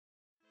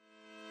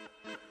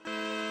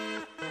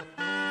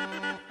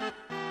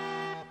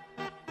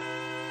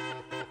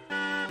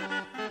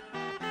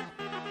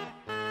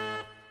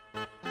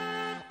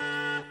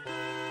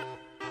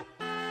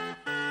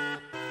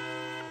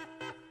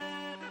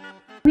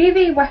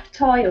Weary with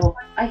toil,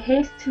 I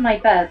haste to my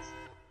bed,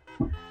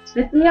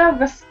 the dear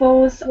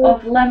respose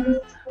of limbs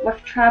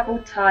with travel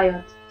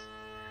tired.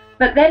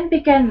 But then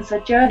begins a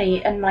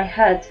journey in my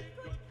head,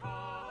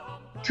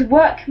 to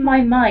work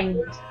my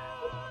mind,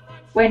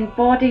 when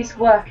body's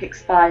work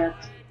expired.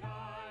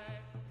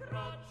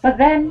 For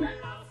then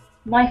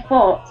my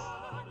thoughts,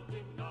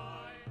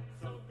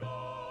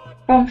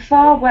 from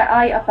far where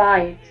I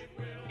abide,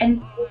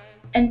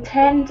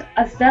 intend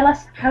a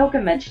zealous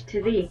pilgrimage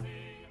to thee,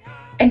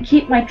 and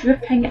keep my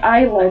drooping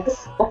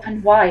eyelids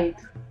open wide,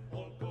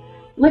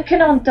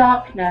 looking on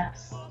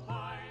darkness,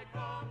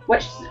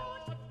 which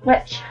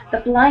the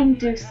blind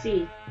do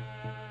see,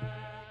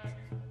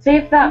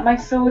 save that my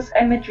soul's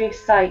imagery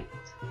sight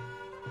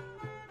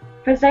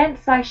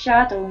presents thy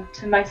shadow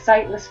to my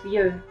sightless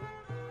view,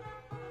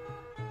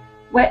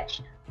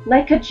 which,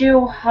 like a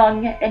jewel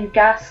hung in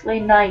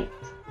ghastly night,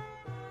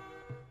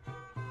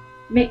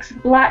 makes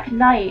black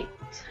night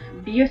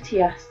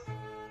beauteous,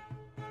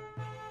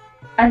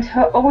 and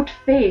her old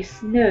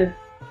face new.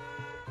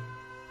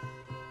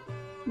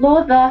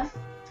 Lo, thus,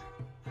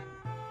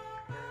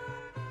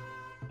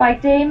 by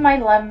day my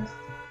limbs,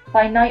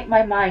 by night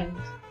my mind,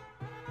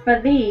 for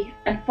thee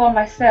and for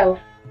myself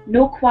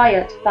no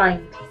quiet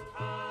find.